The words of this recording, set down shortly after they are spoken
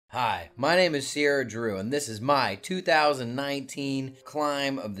Hi, my name is Sierra Drew, and this is my 2019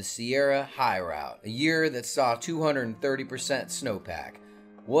 climb of the Sierra High Route, a year that saw 230% snowpack.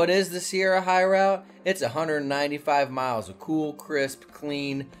 What is the Sierra High Route? It's 195 miles of cool, crisp,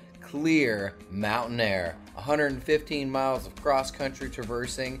 clean, clear mountain air, 115 miles of cross-country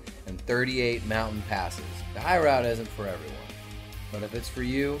traversing, and 38 mountain passes. The High Route isn't for everyone, but if it's for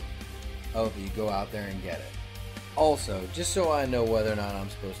you, I hope that you go out there and get it. Also, just so I know whether or not I'm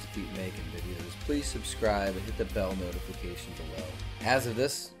supposed to keep making videos, please subscribe and hit the bell notification below. As of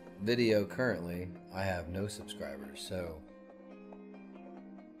this video currently, I have no subscribers, so,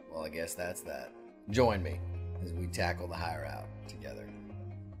 well, I guess that's that. Join me as we tackle the High Route together.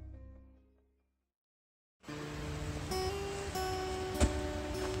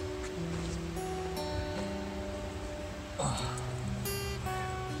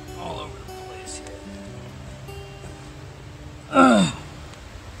 All over the place here.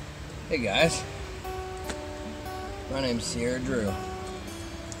 Hey guys, my name's Sierra Drew,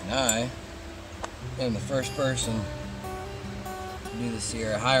 and I am the first person to do the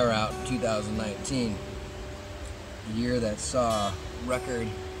Sierra High Route in 2019, a year that saw record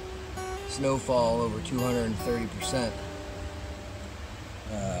snowfall over 230%.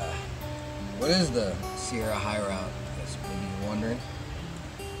 What is the Sierra High Route? I guess maybe you're wondering.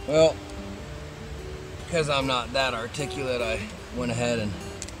 Well, because I'm not that articulate, I went ahead and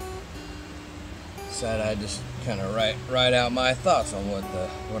decided I'd just kind of write out my thoughts on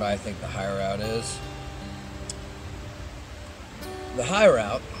what I think the High Route is. The High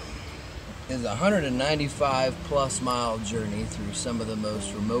Route is a 195 plus mile journey through some of the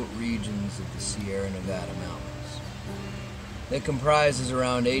most remote regions of the Sierra Nevada mountains. It comprises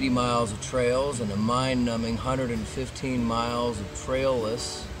around 80 miles of trails and a mind-numbing 115 miles of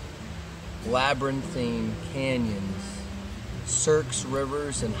trailless, labyrinthine canyons, cirques,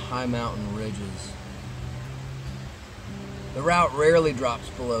 rivers, and high mountain ridges. The route rarely drops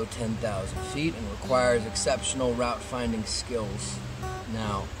below 10,000 feet and requires exceptional route finding skills.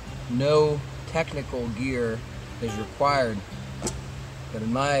 Now, no technical gear is required, but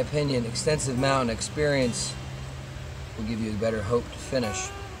in my opinion, extensive mountain experience will give you a better hope to finish.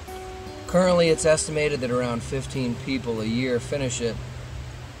 Currently, it's estimated that around 15 people a year finish it.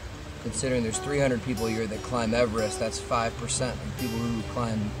 Considering there's 300 people a year that climb Everest, that's 5% of people who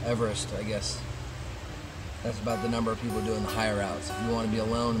climb Everest, I guess. That's about the number of people doing the high routes. If you want to be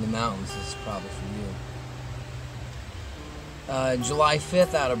alone in the mountains, this is probably for you. July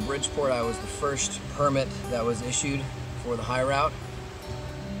 5th out of Bridgeport, I was the first permit that was issued for the high route.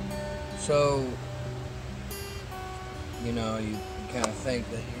 So, you know, you kind of think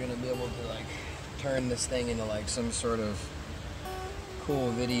that you're going to be able to like turn this thing into like some sort of cool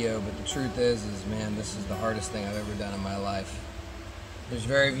video, but the truth is man, this is the hardest thing I've ever done in my life. There's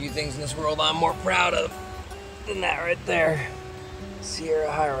very few things in this world I'm more proud of than that right there.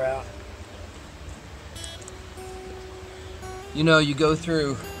 Sierra High Route. You know, you go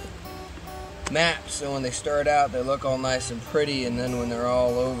through maps, so when they start out they look all nice and pretty, and then when they're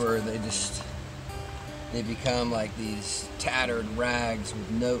all over they become like these tattered rags with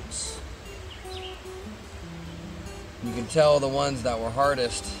notes. You can tell the ones that were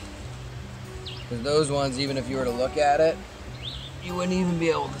hardest, because those ones, even if you were to look at it, you wouldn't even be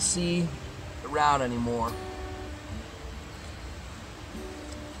able to see the route anymore.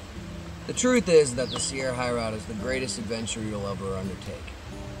 The truth is that the Sierra High Route is the greatest adventure you'll ever undertake.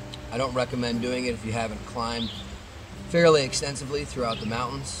 I don't recommend doing it if you haven't climbed fairly extensively throughout the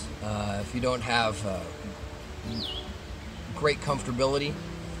mountains, if you don't have great comfortability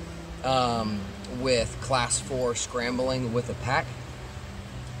with class 4 scrambling with a pack.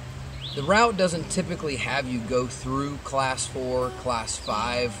 The route doesn't typically have you go through class 4, class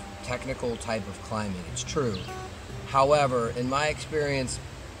 5 technical type of climbing. It's true. However, in my experience,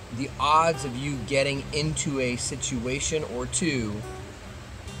 the odds of you getting into a situation or two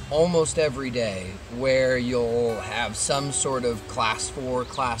almost every day where you'll have some sort of class 4,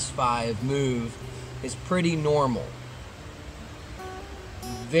 class 5 move is pretty normal.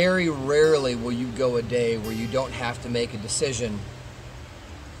 Very rarely will you go a day where you don't have to make a decision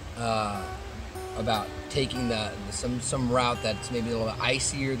about taking some route that's maybe a little bit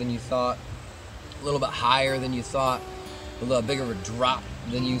icier than you thought, a little bit higher than you thought, a little bigger of a drop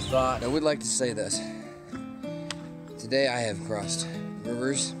than you thought. I would like to say this. Today I have crossed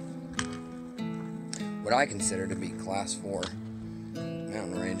rivers, what I consider to be class 4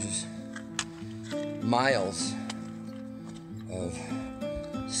 mountain ranges, miles of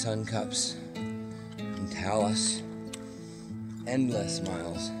sun cups and talus, endless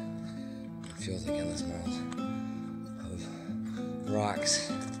miles, it feels like endless miles, of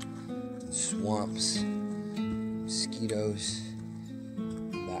rocks, swamps, mosquitoes,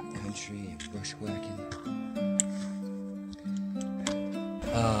 backcountry, and bushwhacking.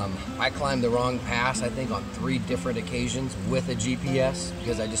 I climbed the wrong pass, I think, on 3 different occasions with a GPS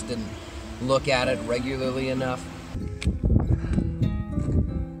because I just didn't look at it regularly enough.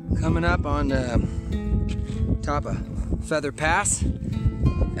 Coming up on top of Feather Pass,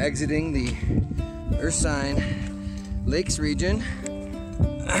 exiting the Ursine Lakes region,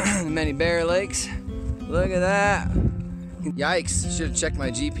 many Bear Lakes. Look at that. Yikes, should have checked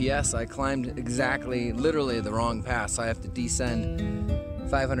my GPS. I climbed literally the wrong pass. I have to descend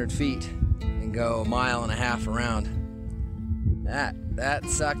 500 feet and go 1.5 miles around. That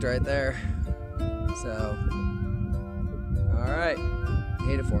sucked right there. So, all right,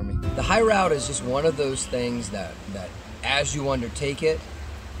 hate it for me. The high route is just one of those things that as you undertake it,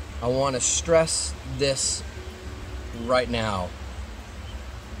 I want to stress this right now.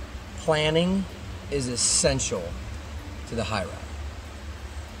 Planning is essential to the high route.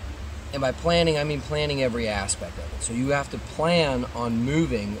 And by planning, I mean planning every aspect of it. So you have to plan on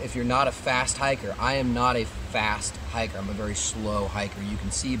moving. If you're not a fast hiker, I am not a fast hiker. I'm a very slow hiker. You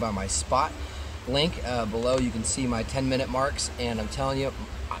can see by my spot link below, you can see my 10-minute marks, and I'm telling you,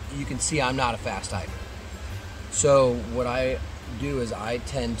 you can see I'm not a fast hiker. So what I do is I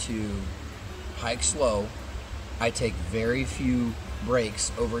tend to hike slow. I take very few breaks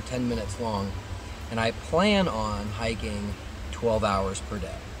over 10 minutes long, and I plan on hiking 12 hours per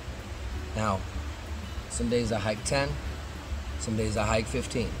day. Now, some days I hike 10, some days I hike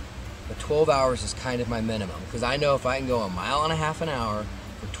 15, but 12 hours is kind of my minimum, because I know if I can go 1.5 miles an hour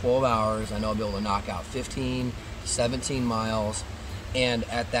for 12 hours, I know I'll be able to knock out 15 to 17 miles, and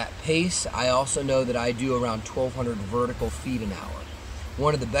at that pace, I also know that I do around 1,200 vertical feet an hour.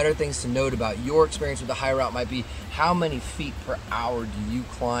 One of the better things to note about your experience with the high route might be how many feet per hour do you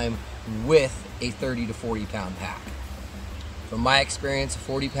climb with a 30 to 40 pound pack. From my experience, a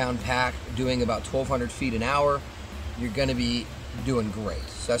 40-pound pack doing about 1,200 feet an hour, you're going to be doing great.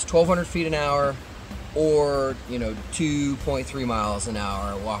 So that's 1,200 feet an hour, or 2.3 miles an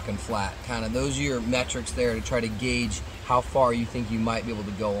hour walking flat. Kind of those are your metrics there to try to gauge how far you think you might be able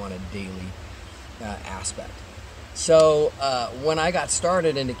to go on a daily aspect. So when I got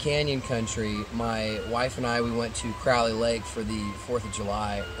started into canyon country, my wife and I, we went to Crowley Lake for the 4th of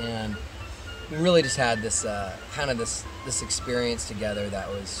July, and we really just had this this experience together that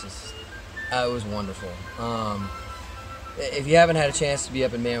was just it was wonderful. If you haven't had a chance to be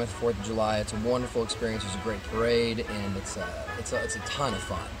up in Mammoth 4th of July, it's a wonderful experience. It's a great parade, and it's a ton of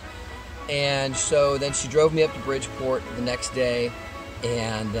fun. And so then she drove me up to Bridgeport the next day,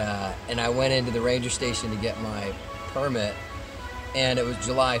 and I went into the ranger station to get my permit, and it was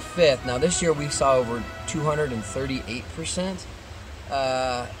July 5th. Now this year we saw over 238%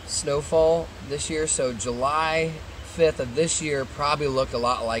 snowfall this year, so July 5th of this year probably looked a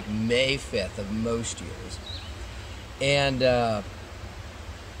lot like May 5th of most years. And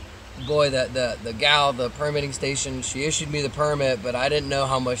boy, the gal, the permitting station, she issued me the permit, but I didn't know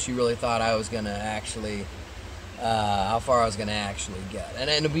how much she really thought I was gonna actually, how far I was gonna actually get.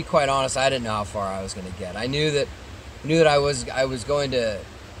 And to be quite honest, I didn't know how far I was gonna get. I knew that I was going to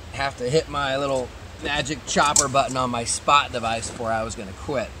have to hit my little magic chopper button on my spot device before I was going to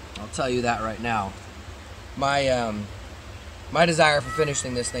quit. I'll tell you that right now. My desire for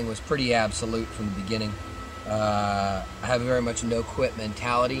finishing this thing was pretty absolute from the beginning. I have a very much no quit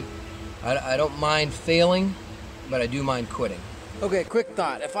mentality. I don't mind failing, but I do mind quitting. Okay, quick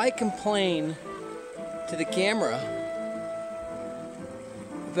thought. If I complain to the camera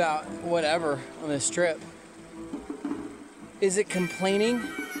about whatever on this trip, is it complaining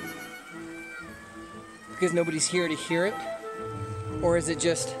because nobody's here to hear it? Or is it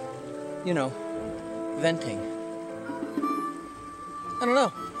just, venting? I don't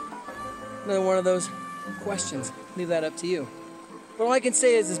know. Another one of those questions. Leave that up to you. But all I can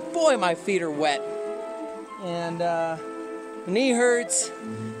say is boy, my feet are wet. And my knee hurts,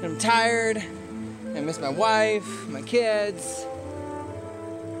 and I'm tired. I miss my wife, my kids.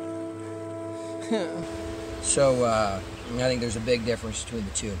 So, I think there's a big difference between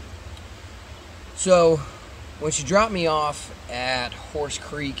the two. So, when she dropped me off at Horse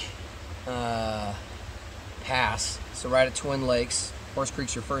Creek Pass, so right at Twin Lakes, Horse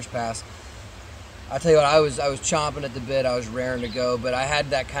Creek's your first pass, I'll tell you what, I was chomping at the bit, I was raring to go, but I had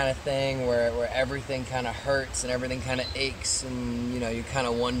that kind of thing where everything kind of hurts and everything kind of aches, and you're kind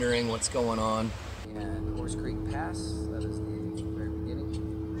of wondering what's going on. And Horse Creek Pass, that is the very beginning.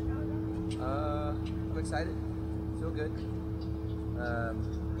 I'm excited, feel good.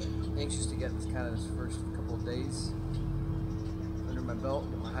 Anxious to get this first couple of days my belt,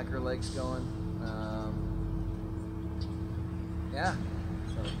 get my hiker legs going. Yeah.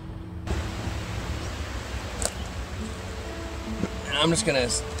 So. And I'm just gonna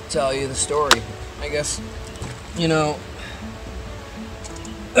tell you the story. I guess, you know,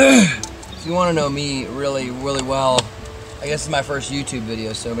 if you want to know me really, really well, I guess it's my first YouTube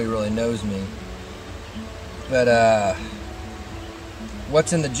video, so nobody really knows me. But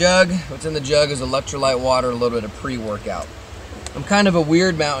what's in the jug? What's in the jug is electrolyte water, a little bit of pre-workout. I'm kind of a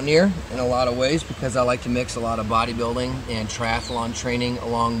weird mountaineer in a lot of ways because I like to mix a lot of bodybuilding and triathlon training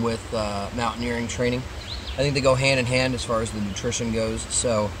along with mountaineering training. I think they go hand in hand as far as the nutrition goes.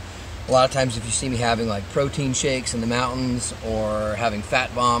 So a lot of times if you see me having like protein shakes in the mountains or having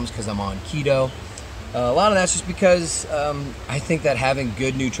fat bombs because I'm on keto, a lot of that's just because I think that having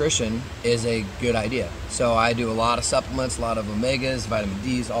good nutrition is a good idea. So I do a lot of supplements, a lot of omegas, vitamin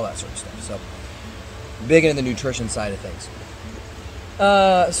Ds, all that sort of stuff. So big into the nutrition side of things.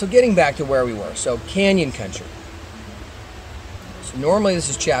 So getting back to where we were. So canyon country. So normally this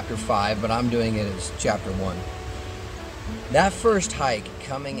is chapter 5, but I'm doing it as chapter 1. That first hike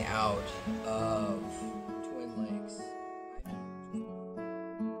coming out of